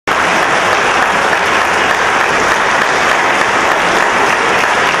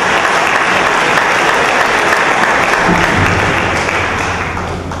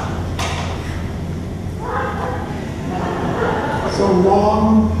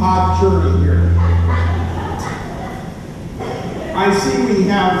long, hot journey here. I see we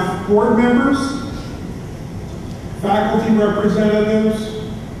have board members, faculty representatives,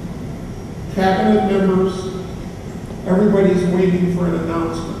 cabinet members. Everybody's waiting for an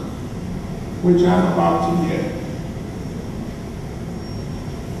announcement, which I'm about to get.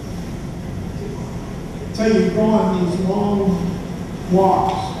 Tell you, go on these long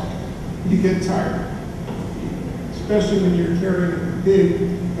walks, you get tired, especially when you're carrying a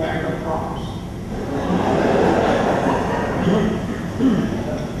big bag of props.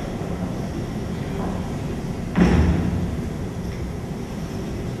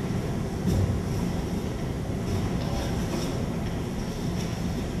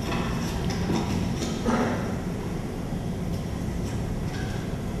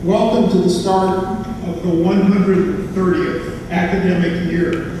 Welcome to the start of the 130th academic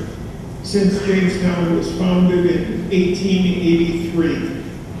year since Jamestown was founded in 1883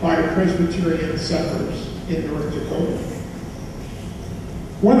 by Presbyterian settlers in North Dakota.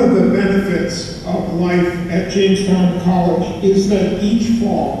 One of the benefits of life at Jamestown College is that each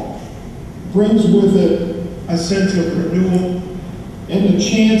fall brings with it a sense of renewal and a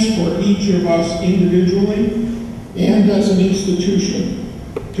chance for each of us individually and as an institution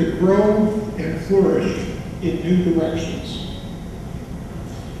to grow and flourish in new directions.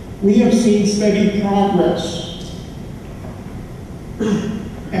 We have seen steady progress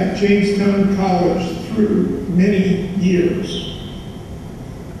at Jamestown College through many years.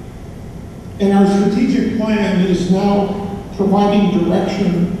 And our strategic plan is now providing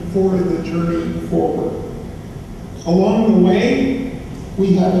direction for the journey forward. Along the way,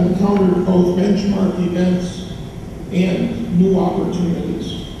 we have encountered both benchmark events and new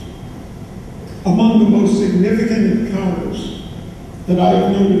opportunities. Among the most significant encounters that I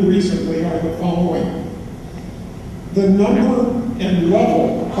have noted recently are the following. The number and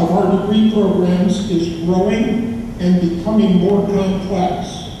level of our degree programs is growing and becoming more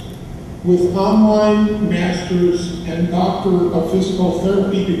complex, with online master's and doctor of physical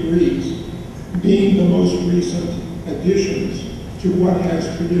therapy degrees being the most recent additions to what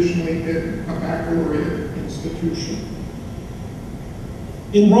has traditionally been a baccalaureate institution.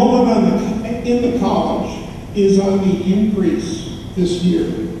 Enrollment in the college is on the increase this year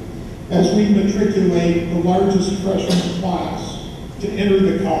as we matriculate the largest freshman class to enter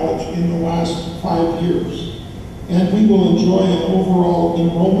the college in the last 5 years. And we will enjoy an overall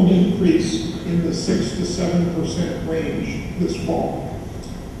enrollment increase in the 6 to 7% range this fall.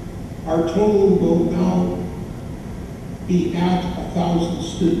 Our total will now be at 1,000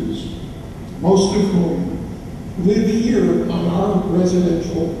 students, most of whom live here on our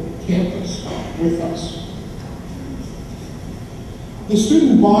residential campus with us. The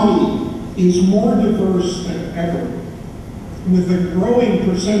student body is more diverse than ever, with a growing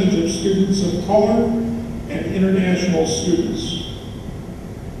percentage of students of color and international students.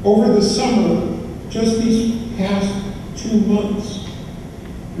 Over the summer, just these past 2 months,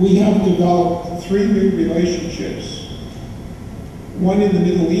 we have developed 3 new relationships. One in the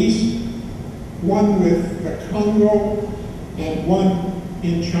Middle East, one with the Congo, and one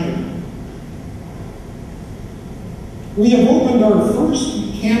in China. We have opened our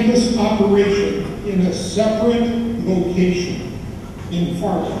first campus operation in a separate location in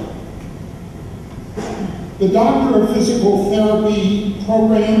Fargo. The Doctor of Physical Therapy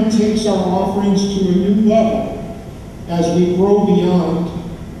program takes our offerings to a new level as we grow beyond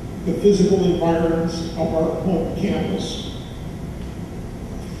the physical environments of our home campus.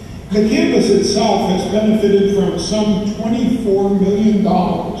 The campus itself has benefited from some $24 million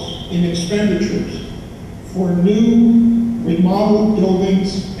in expenditures for new remodeled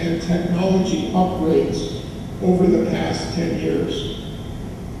buildings and technology upgrades over the past 10 years.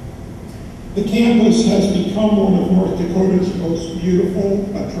 The campus has become one of North Dakota's most beautiful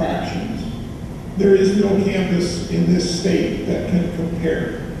attractions. There is no campus in this state that can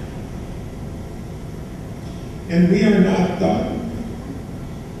compare. And we are not done.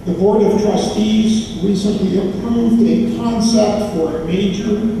 The Board of Trustees recently approved a concept for a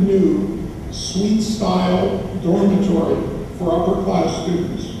major new suite-style dormitory for upper-class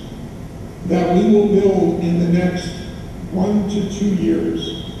students that we will build in the next 1 to 2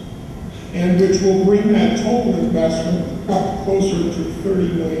 years, and which will bring that total investment up closer to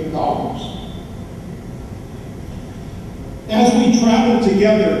 $30 million. As we travel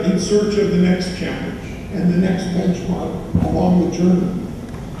together in search of the next challenge and the next benchmark along the journey,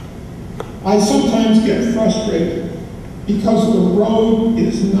 I sometimes get frustrated because the road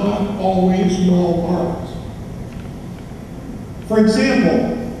is not always well marked. For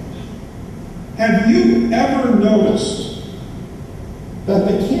example, have you ever noticed that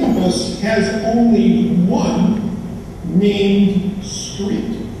the campus has only one named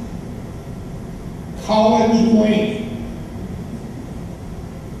street, College Lane.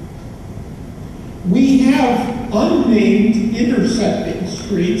 We have unnamed intersecting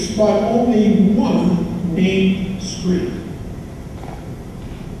streets, but only one named street.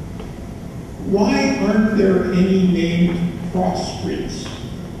 Why aren't there any named cross streets?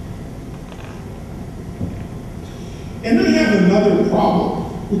 And I have another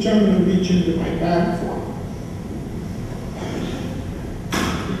problem, which I'm going to reach into my bag for.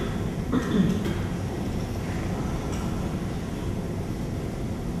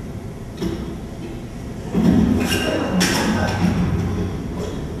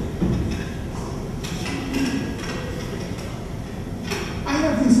 I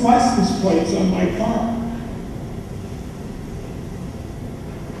have these license plates on my car.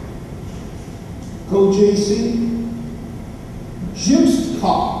 Go JC.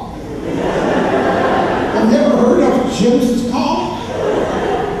 Jamestown. Have you ever heard of Jamestown?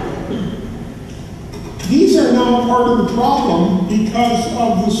 These are now part of the problem because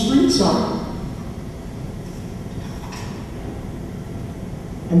of the street sign.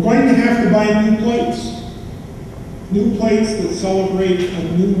 I'm going to have to buy new plates that celebrate a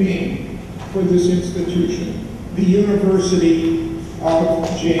new name for this institution, the University of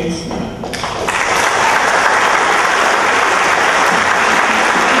Jamestown.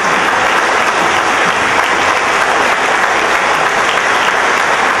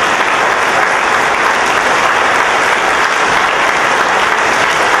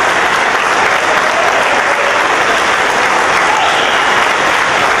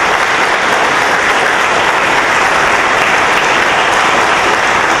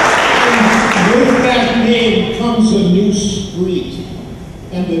 Comes a new street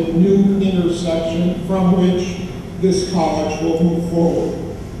and a new intersection from which this college will move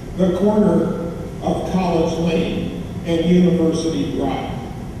forward. The corner of College Lane and University Drive,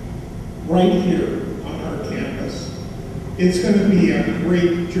 right here on our campus. It's going to be a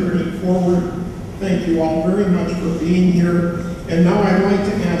great journey forward. Thank you all very much for being here. And now I'd like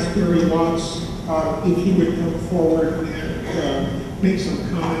to ask Barry Watts if he would come forward and make some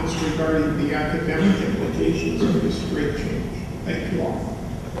comments regarding the academic implications of this great change. Thank you all.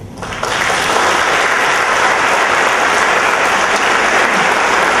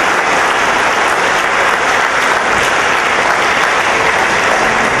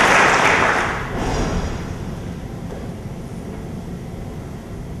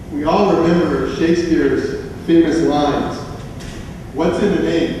 We all remember Shakespeare's famous lines, "What's in a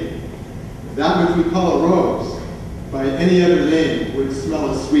name? That which we call a rose, by any other name would smell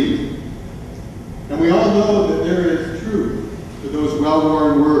as sweet." And we all know that there is truth to those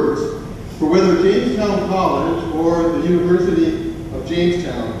well-worn words. For whether Jamestown College or the University of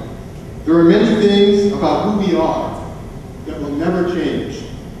Jamestown, there are many things about who we are that will never change.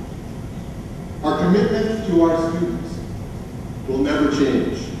 Our commitment to our students will never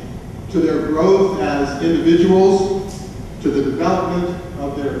change, to their growth as individuals, to the development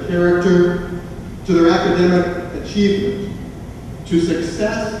of their character, to their academic achievement, to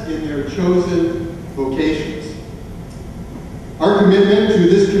success in their chosen vocations. Our commitment to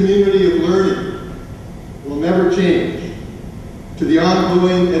this community of learning will never change, to the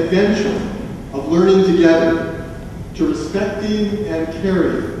ongoing adventure of learning together, to respecting and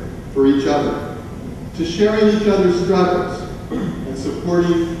caring for each other, to sharing each other's struggles and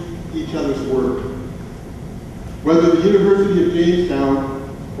supporting each other's work. Whether the University of Jamestown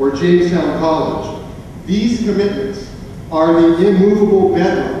or Jamestown College, these commitments are the immovable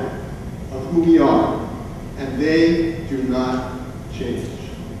bedrock of who we are, and they do not change.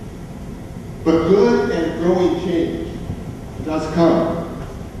 But good and growing change does come.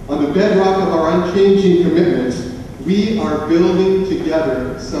 On the bedrock of our unchanging commitments, we are building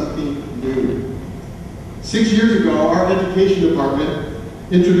together something new. 6 years ago, our education department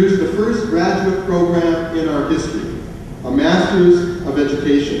introduced the first graduate program in our history, a Master's of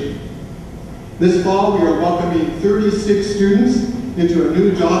Education. This fall, we are welcoming 36 students into a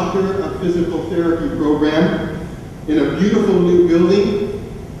new Doctor of Physical Therapy program in a beautiful new building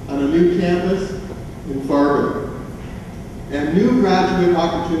on a new campus in Fargo. And new graduate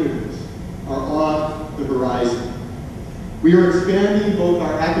opportunities are on the horizon. We are expanding both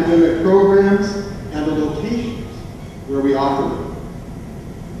our academic programs and the locations where we offer them.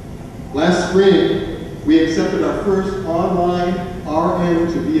 Last spring, we accepted our first online RN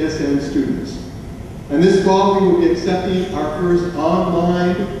to BSN students. And this fall, we will be accepting our first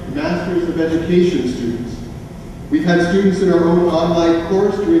online Masters of Education students. We've had students in our own online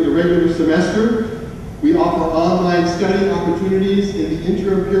course during the regular semester, We offer online study opportunities in the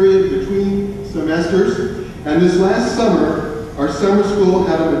interim period between semesters, and this last summer, our summer school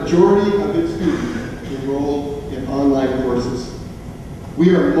had a majority of its students enrolled in online courses.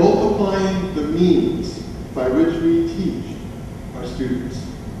 We are multiplying the means by which we teach our students.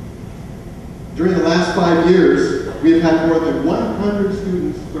 During the last 5 years, we have had more than 100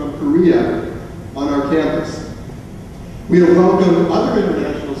 students from Korea on our campus. We have welcomed other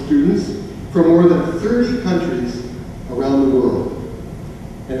international students from more than 30 countries around the world.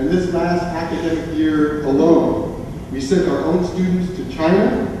 And in this last academic year alone, we sent our own students to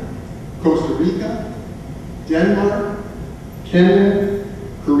China, Costa Rica, Denmark, Kenya,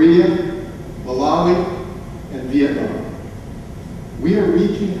 Korea, Malawi, and Vietnam. We are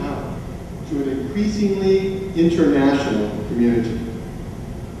reaching out to an increasingly international community.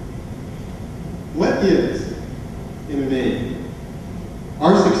 What is in a name?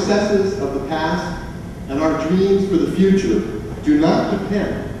 Our successes of the past and our dreams for the future do not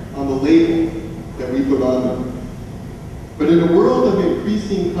depend on the label that we put on them. But in a world of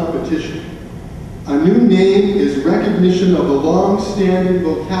increasing competition, a new name is recognition of the long-standing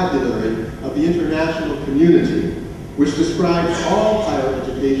vocabulary of the international community, which describes all higher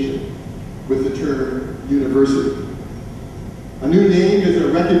education with the term university. A new name is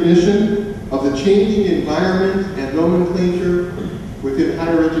a recognition of the changing environment and nomenclature within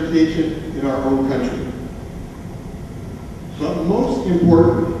higher education in our own country. But most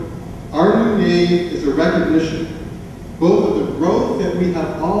importantly, our new name is a recognition both of the growth that we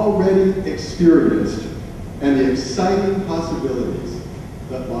have already experienced and the exciting possibilities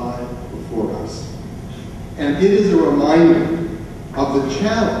that lie before us. And it is a reminder of the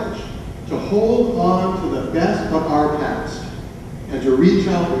challenge to hold on to the best of our past and to reach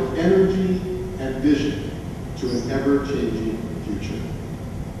out with energy and vision to an ever-changing future.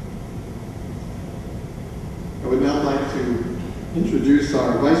 I would now like to introduce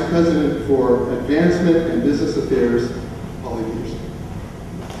our Vice President for Advancement and Business Affairs, Holly Peterson.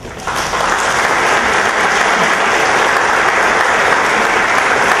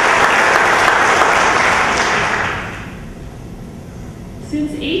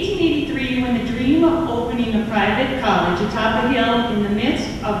 Since 1883, when the dream of opening a private college atop a hill in the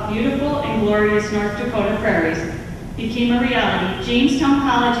midst of beautiful and glorious North Dakota prairies became a reality, Jamestown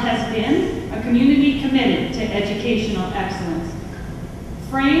College has been a community committed to educational excellence.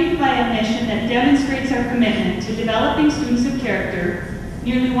 Framed by a mission that demonstrates our commitment to developing students of character,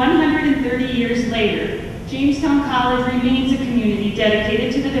 nearly 130 years later, Jamestown College remains a community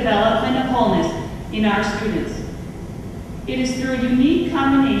dedicated to the development of wholeness in our students. It is through a unique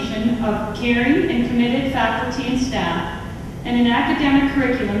combination of caring and committed faculty and staff and an academic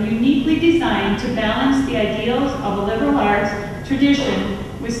curriculum uniquely designed to balance the ideals of a liberal arts tradition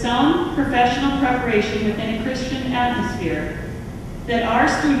with sound professional preparation within a Christian atmosphere that our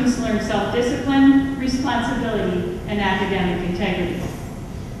students learn self-discipline, responsibility, and academic integrity.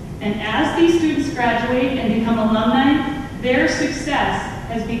 And as these students graduate and become alumni, their success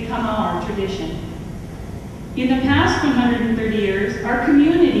has become our tradition. In the past 130 years, our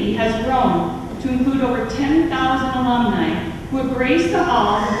community has grown to include over 10,000 alumni who have graced the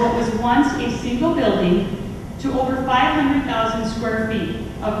halls of what was once a single building to over 500,000 square feet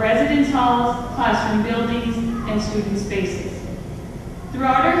of residence halls, classroom buildings, and student spaces.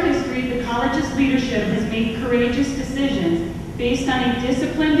 Throughout our history, the college's leadership has made courageous decisions based on a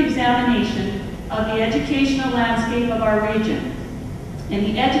disciplined examination of the educational landscape of our region and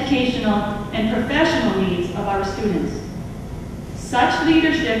the educational and professional needs of our students. Such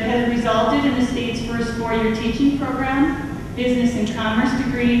leadership has resulted in the state's first four-year teaching program, business and commerce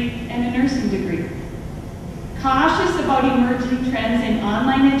degree, and a nursing degree. Cautious about emerging trends in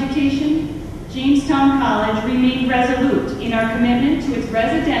online education, Jamestown College remained resolute in our commitment to its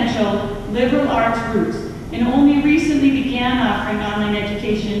residential liberal arts roots and only recently began offering online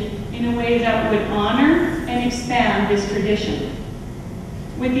education in a way that would honor and expand this tradition.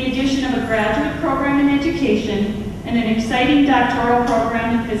 With the addition of a graduate program in education and an exciting doctoral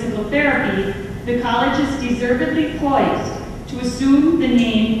program in physical therapy, the college is deservedly poised to assume the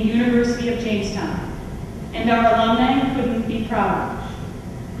name University of Jamestown, and our alumni couldn't be prouder.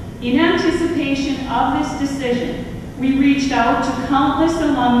 In anticipation of this decision, we reached out to countless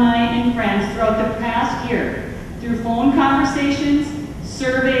alumni and friends throughout the past year through phone conversations,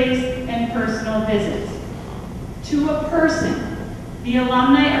 surveys, and personal visits. To a person, the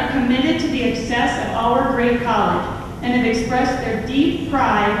alumni are committed to the success of our great college and have expressed their deep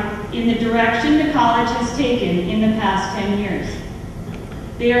pride in the direction the college has taken in the past 10 years.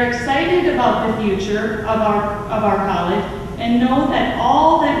 They are excited about the future of our college and know that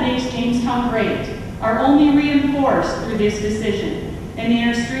all that makes Jamestown great are only reinforced through this decision, and they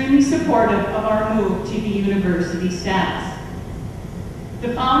are extremely supportive of our move to the university status.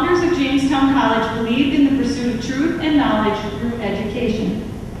 The founders of Jamestown College believed in the pursuit of truth and knowledge through education,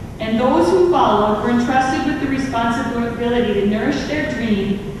 and those who followed were entrusted with the responsibility to nourish their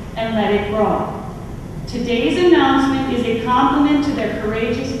dream and let it grow. Today's announcement is a compliment to their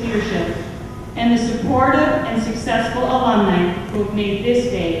courageous leadership and the supportive and successful alumni who have made this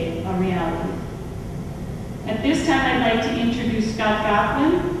day a reality. At this time, I'd like to introduce Scott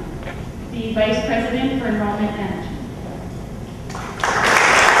Goffman, the Vice President for Enrollment Management.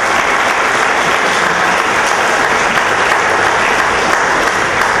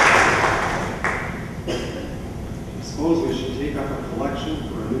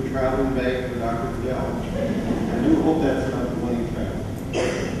 Traveling bag for Dr. Fidel. I do hope that's not the money travel.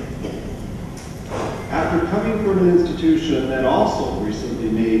 After coming from an institution that also recently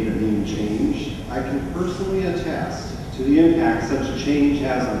made a name change, I can personally attest to the impact such a change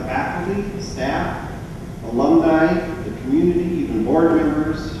has on faculty, staff, alumni, the community, even board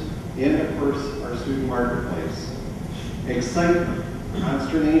members, and of course, our student marketplace. Excitement,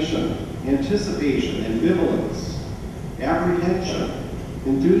 consternation, anticipation, ambivalence, apprehension,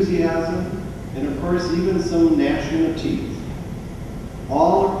 enthusiasm, and of course even some gnashing of teeth.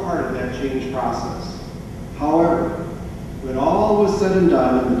 All are part of that change process. However, when all was said and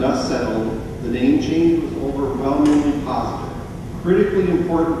done and the dust settled, the name change was overwhelmingly positive, critically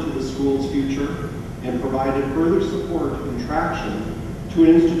important to the school's future, and provided further support and traction to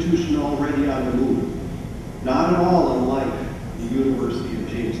an institution already on the move, not at all unlike the University of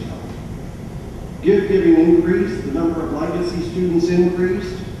Jamestown. Gift-giving increased, the number of legacy students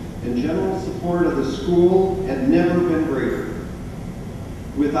increased, and general support of the school had never been greater.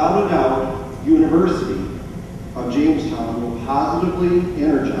 Without a doubt, University of Jamestown will positively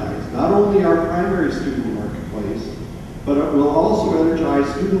energize not only our primary student marketplace, but it will also energize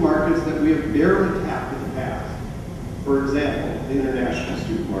student markets that we have barely tapped in the past. For example, the international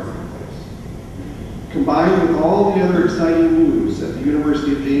student marketplace. Combined with all the other exciting news at the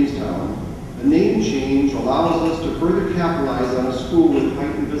University of Jamestown, a name change allows us to further capitalize on a school with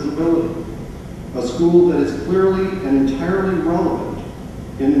heightened visibility, a school that is clearly and entirely relevant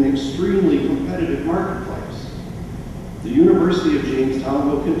in an extremely competitive marketplace. The University of Jamestown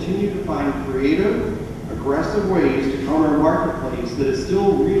will continue to find creative, aggressive ways to counter a marketplace that is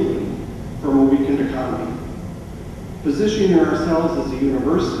still reeling from a weakened economy. Positioning ourselves as a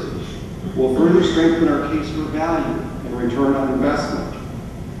university will further strengthen our case for value and return on investment.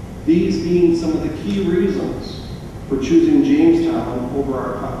 These being some of the key reasons for choosing Jamestown over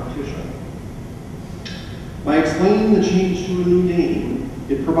our competition. By explaining the change to a new name,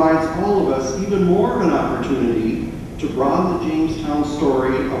 it provides all of us even more of an opportunity to broaden the Jamestown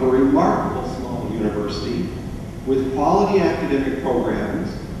story of a remarkable small university with quality academic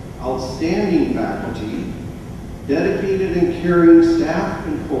programs, outstanding faculty, dedicated and caring staff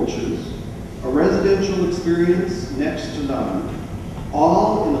and coaches, a residential experience next to none,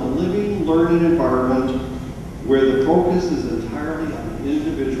 all in a living, learning environment where the focus is entirely on the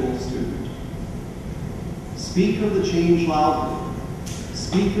individual student. Speak of the change loudly.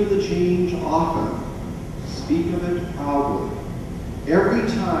 Speak of the change often. Speak of it proudly. Every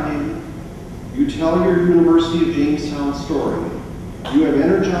time you tell your University of Jamestown story, you have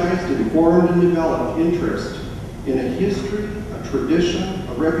energized, informed, and developed interest in a history, a tradition,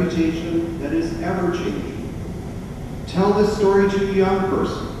 a reputation that is ever-changing. Tell this story to a young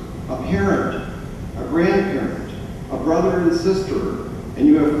person, a parent, a grandparent, a brother and sister, and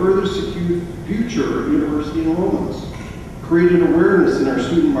you have further secured future university enrollments, created awareness in our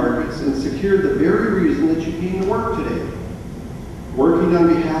student markets, and secured the very reason that you came to work today, working on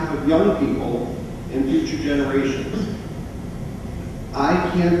behalf of young people and future generations. I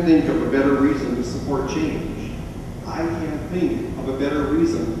can't think of a better reason to support change. I can't think of a better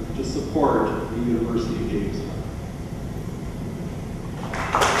reason to support the University of Jamestown.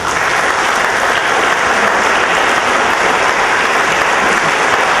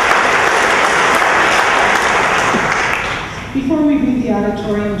 Before we leave the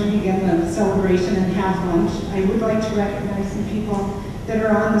auditorium to begin the celebration and have lunch, I would like to recognize some people that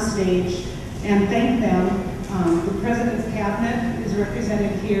are on the stage and thank them. The President's Cabinet is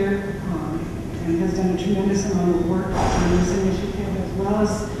represented here and has done a tremendous amount of work on this initiative, as well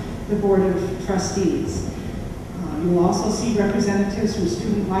as the Board of Trustees. You will also see representatives from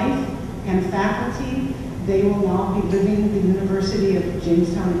student life and faculty. They will now be living the University of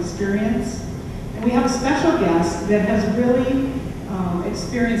Jamestown experience. And we have a special guest that has really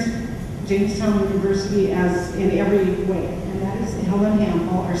experienced Jamestown University as in every way, and that is Helen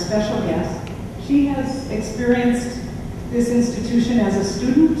Hampel, our special guest. She has experienced this institution as a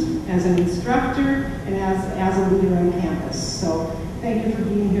student, as an instructor, and as a leader on campus. So thank you for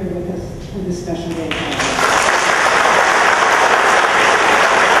being here with us for this special day.